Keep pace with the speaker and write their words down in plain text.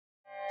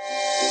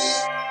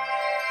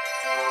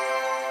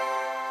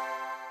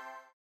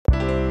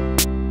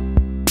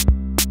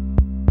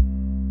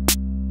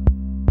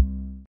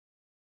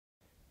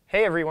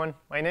Hey everyone,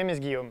 my name is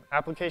Guillaume,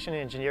 application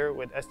engineer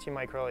with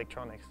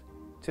STMicroelectronics.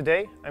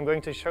 Today, I'm going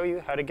to show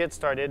you how to get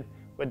started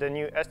with the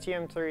new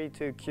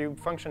STM32Cube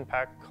function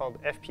pack called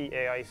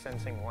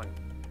FP-AI-SENSING1.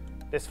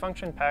 This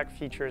function pack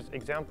features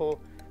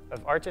example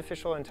of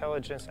artificial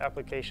intelligence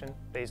application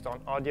based on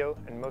audio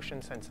and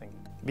motion sensing.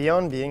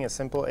 Beyond being a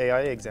simple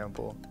AI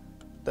example,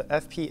 the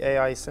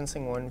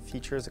FP-AI-SENSING1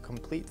 features a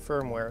complete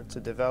firmware to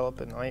develop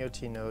an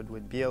IoT node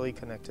with BLE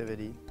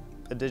connectivity,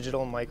 a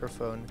digital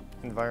microphone,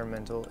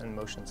 environmental, and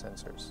motion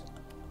sensors.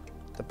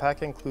 The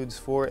pack includes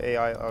 4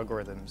 AI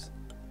algorithms,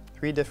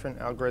 3 different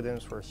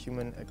algorithms for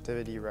human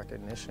activity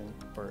recognition,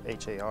 or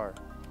HAR,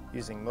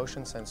 using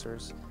motion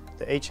sensors.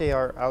 The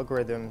HAR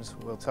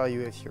algorithms will tell you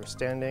if you're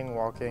standing,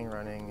 walking,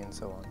 running, and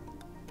so on.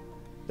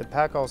 The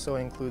pack also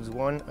includes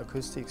one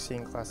acoustic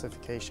scene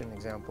classification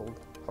example,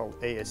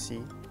 called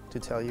ASC, to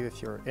tell you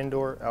if you're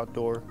indoor,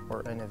 outdoor,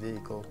 or in a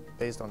vehicle,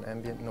 based on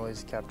ambient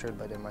noise captured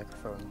by the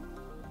microphone.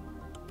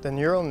 The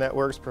neural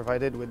networks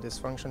provided with this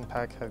function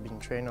pack have been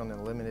trained on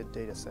a limited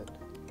dataset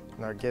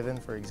and are given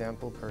for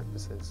example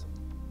purposes.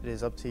 It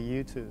is up to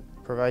you to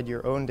provide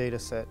your own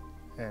dataset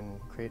and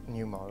create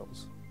new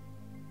models.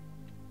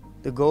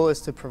 The goal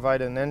is to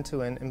provide an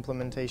end-to-end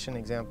implementation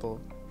example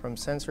from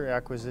sensor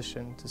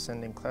acquisition to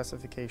sending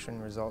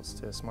classification results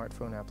to a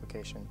smartphone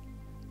application,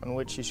 on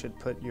which you should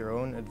put your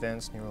own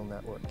advanced neural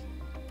network.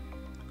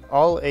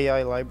 All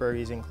AI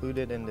libraries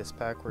included in this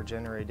pack were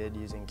generated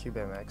using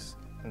CubeMX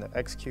and the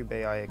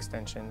X-Cube.AI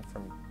extension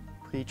from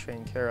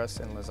pre-trained Keras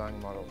and Lasagne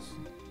models.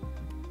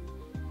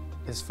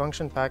 This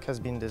function pack has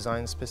been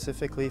designed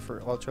specifically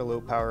for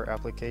ultra-low power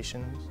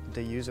applications with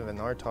the use of an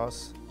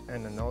RTOS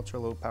and an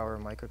ultra-low power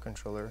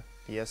microcontroller,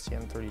 the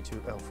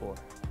STM32L4.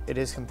 It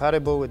is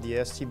compatible with the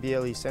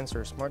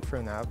STBLESensor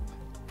smartphone app,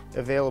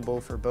 available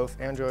for both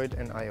Android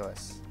and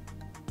iOS.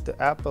 The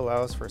app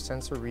allows for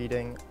sensor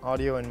reading,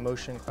 audio and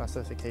motion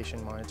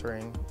classification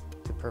monitoring,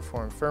 to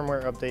perform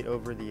firmware update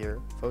over the air,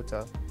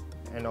 FOTA,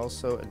 and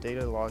also a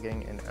data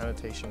logging and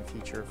annotation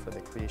feature for the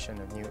creation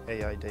of new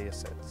AI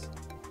datasets.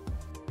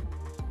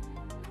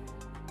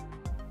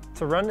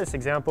 To run this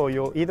example,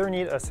 you'll either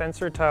need a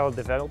sensor tile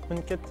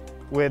development kit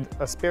with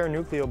a spare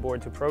Nucleo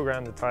board to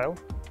program the tile,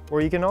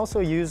 or you can also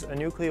use a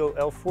Nucleo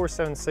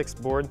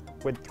L476 board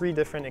with 3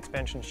 different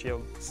expansion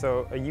shields.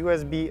 So a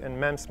USB and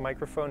MEMS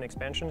microphone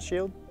expansion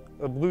shield,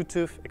 a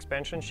Bluetooth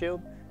expansion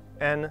shield,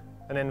 and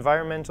an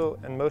environmental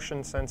and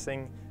motion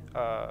sensing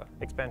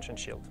expansion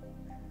shield.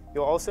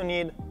 You'll also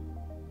need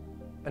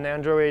an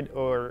Android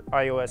or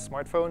iOS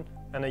smartphone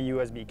and a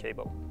USB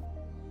cable.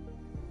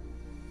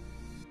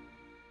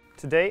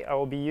 Today, I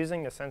will be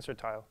using the sensor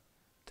tile.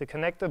 To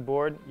connect the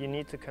board, you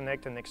need to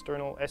connect an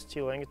external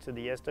ST-Link to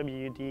the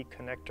SWD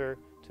connector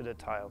to the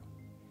tile.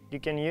 You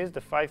can use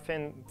the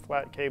 5-pin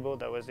flat cable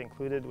that was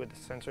included with the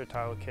sensor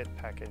tile kit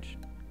package.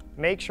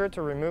 Make sure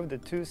to remove the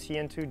 2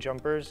 CN2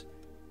 jumpers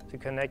to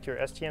connect your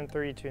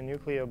STM32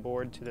 Nucleo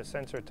board to the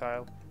sensor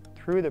tile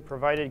through the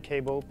provided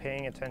cable,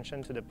 paying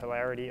attention to the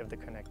polarity of the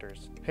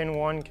connectors. Pin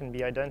 1 can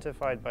be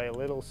identified by a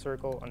little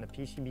circle on the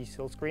PCB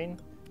silkscreen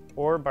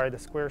or by the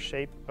square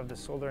shape of the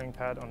soldering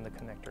pad on the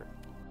connector.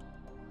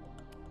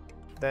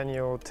 Then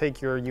you'll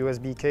take your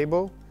USB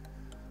cable,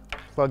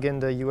 plug in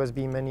the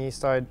USB mini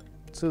side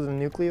to the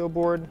Nucleo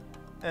board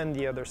and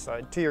the other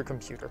side to your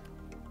computer.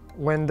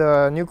 When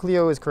the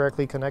Nucleo is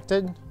correctly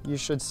connected, you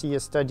should see a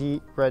steady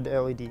red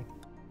LED.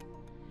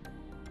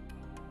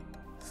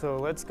 So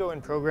let's go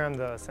and program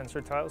the sensor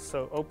tiles.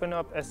 So open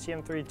up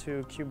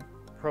STM32Cube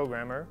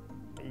Programmer.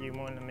 You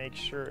want to make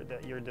sure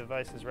that your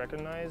device is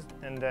recognized,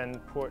 and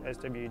then port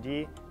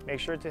SWD. Make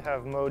sure to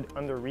have mode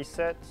under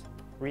reset,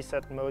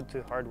 reset mode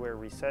to hardware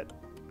reset.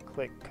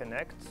 Click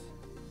connect.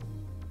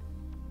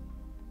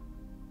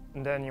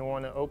 And then you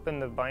want to open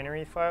the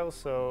binary file.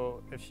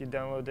 So if you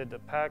downloaded the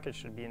pack, it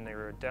should be in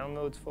your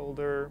downloads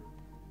folder,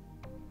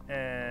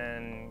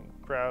 and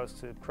browse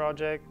to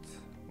project,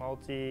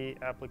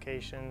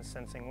 multi-application,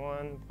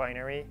 sensing1,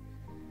 binary,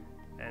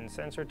 and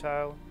sensor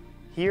tile.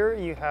 Here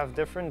you have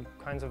different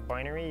kinds of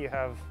binary. You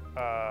have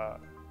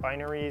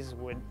binaries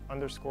with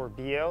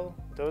 _BL.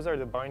 Those are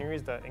the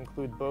binaries that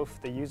include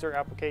both the user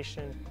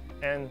application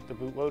and the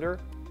bootloader.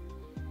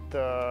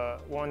 The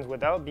ones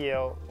without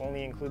BL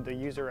only include the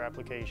user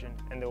application,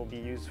 and they will be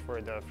used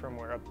for the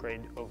firmware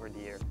upgrade over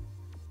the air.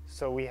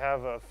 So we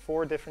have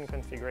 4 different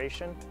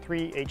configurations,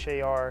 3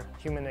 HAR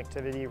human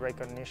activity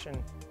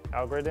recognition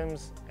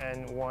algorithms,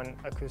 and 1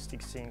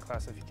 acoustic scene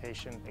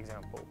classification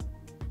example.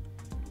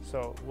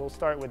 So we'll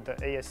start with the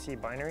ASC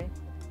binary,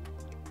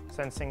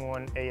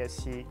 sensing1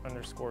 ASC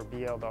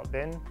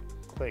 _BL.bin,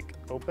 click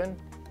open,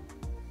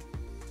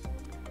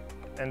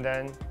 and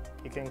then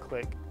you can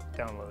click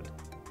download.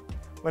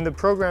 When the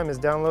program is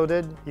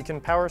downloaded, you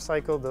can power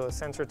cycle the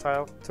sensor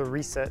tile to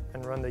reset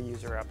and run the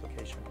user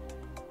application.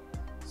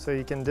 So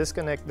you can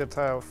disconnect the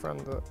tile from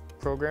the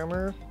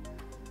programmer,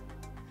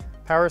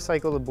 power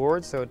cycle the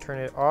board, so turn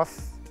it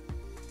off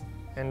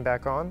and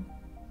back on.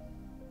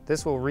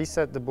 This will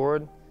reset the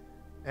board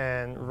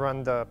and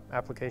run the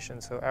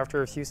application. So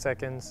after a few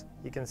seconds,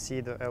 you can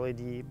see the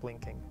LED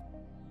blinking.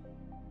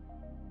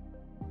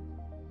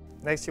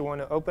 Next, you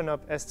want to open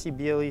up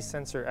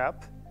STBLESensor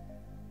app.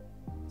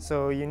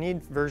 So you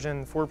need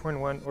version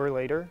 4.1 or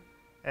later.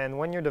 And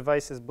when your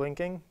device is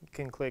blinking, you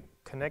can click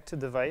Connect to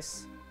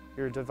Device.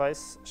 Your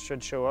device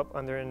should show up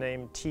under the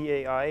name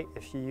TAI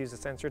if you use a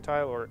sensor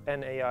tile, or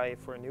NAI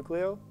for a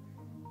nucleo.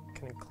 You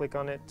can click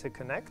on it to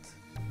connect.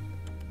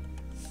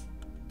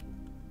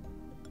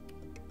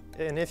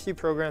 And if you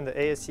program the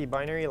ASC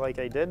binary like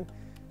I did,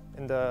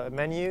 in the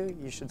menu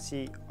you should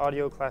see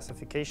audio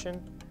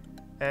classification,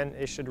 and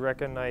it should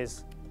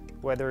recognize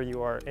whether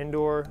you are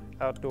indoor,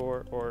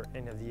 outdoor, or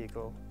in a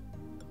vehicle.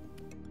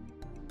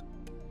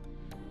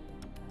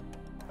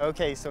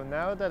 Okay, so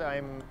now that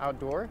I'm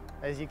outdoor,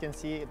 as you can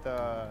see,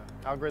 the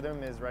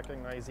algorithm is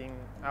recognizing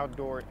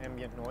outdoor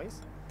ambient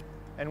noise.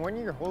 And when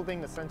you're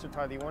holding the sensor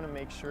tile, you want to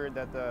make sure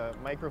that the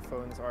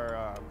microphones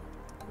are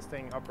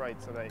staying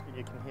upright so that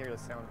you can hear the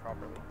sound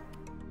properly.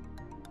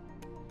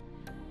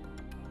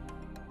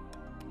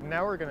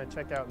 Now we're going to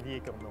check out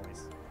vehicle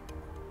noise.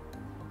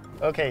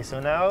 Okay, so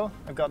now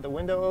I've got the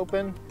window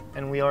open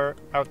and we are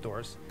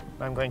outdoors.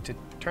 I'm going to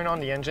turn on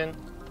the engine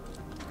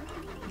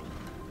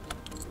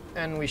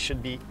and we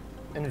should be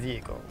in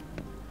vehicle.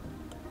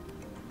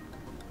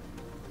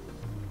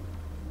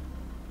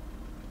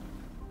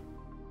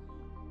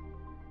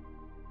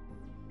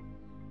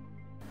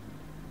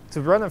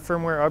 To run a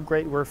firmware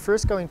upgrade, we're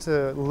first going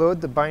to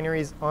load the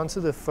binaries onto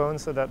the phone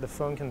so that the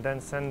phone can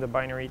then send the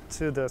binary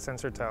to the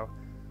sensor tile.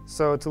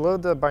 So to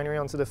load the binary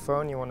onto the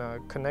phone, you want to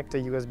connect a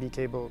USB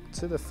cable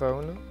to the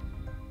phone.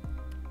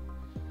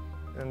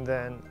 And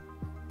then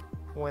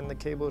when the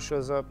cable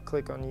shows up,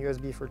 click on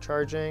USB for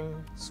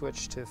charging,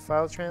 switch to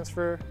file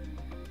transfer,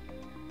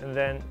 and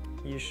then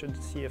you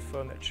should see a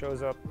phone that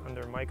shows up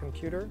under My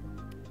Computer.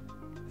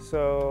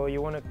 So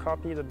you want to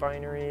copy the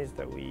binaries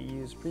that we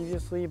used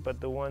previously,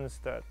 but the ones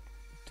that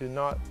do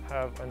not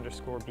have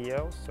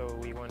 _BL, so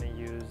we want to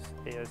use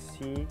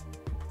ASC,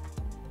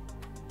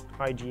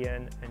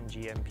 IGN, and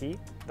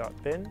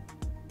GMP.bin.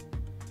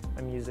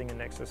 I'm using a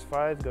Nexus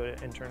 5, go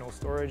to internal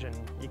storage, and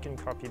you can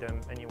copy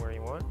them anywhere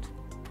you want.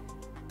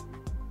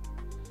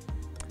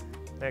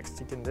 Next,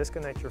 you can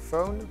disconnect your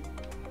phone,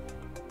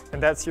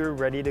 and that's you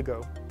ready to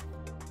go.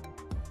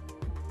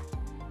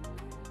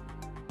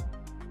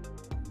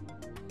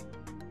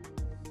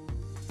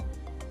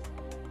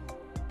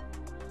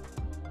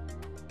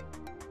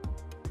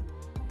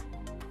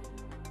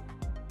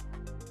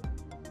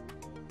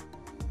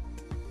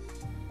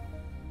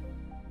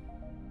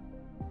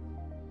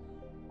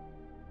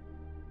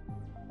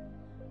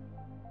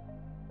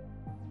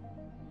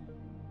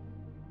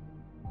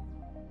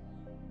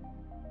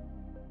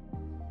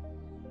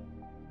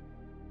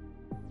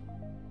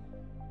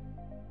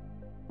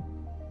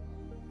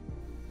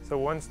 So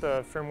once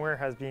the firmware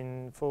has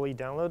been fully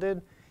downloaded,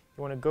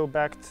 you want to go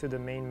back to the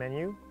main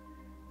menu,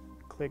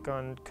 click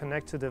on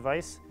Connect to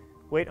Device,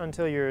 wait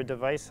until your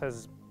device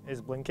is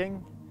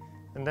blinking,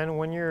 and then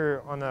when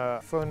you're on a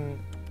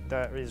phone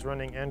that is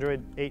running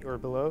Android 8 or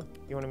below,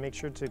 you want to make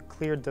sure to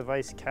clear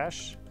device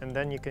cache, and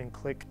then you can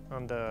click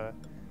on the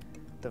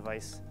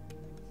device.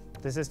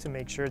 This is to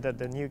make sure that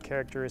the new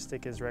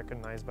characteristic is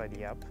recognized by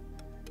the app.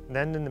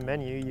 Then in the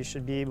menu, you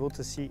should be able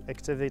to see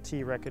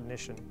activity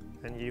recognition,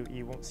 and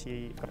you won't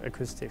see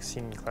acoustic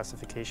scene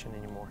classification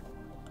anymore.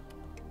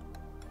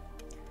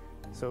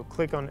 So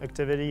click on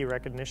activity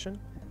recognition,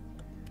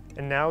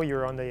 and now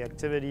you're on the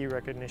activity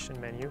recognition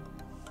menu,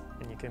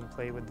 and you can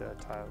play with the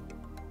tile.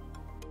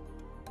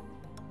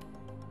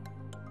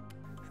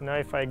 So now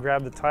if I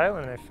grab the tile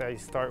and if I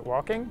start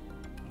walking,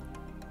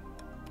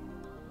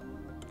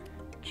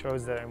 it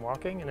shows that I'm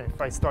walking, and if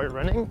I start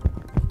running,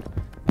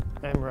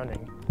 I'm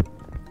running.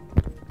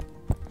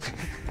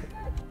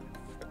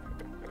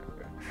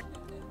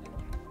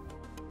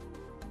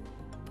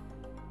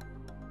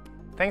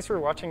 Thanks for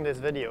watching this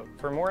video.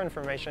 For more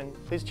information,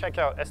 please check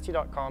out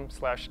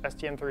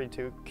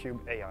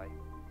st.com/STM32Cube.AI.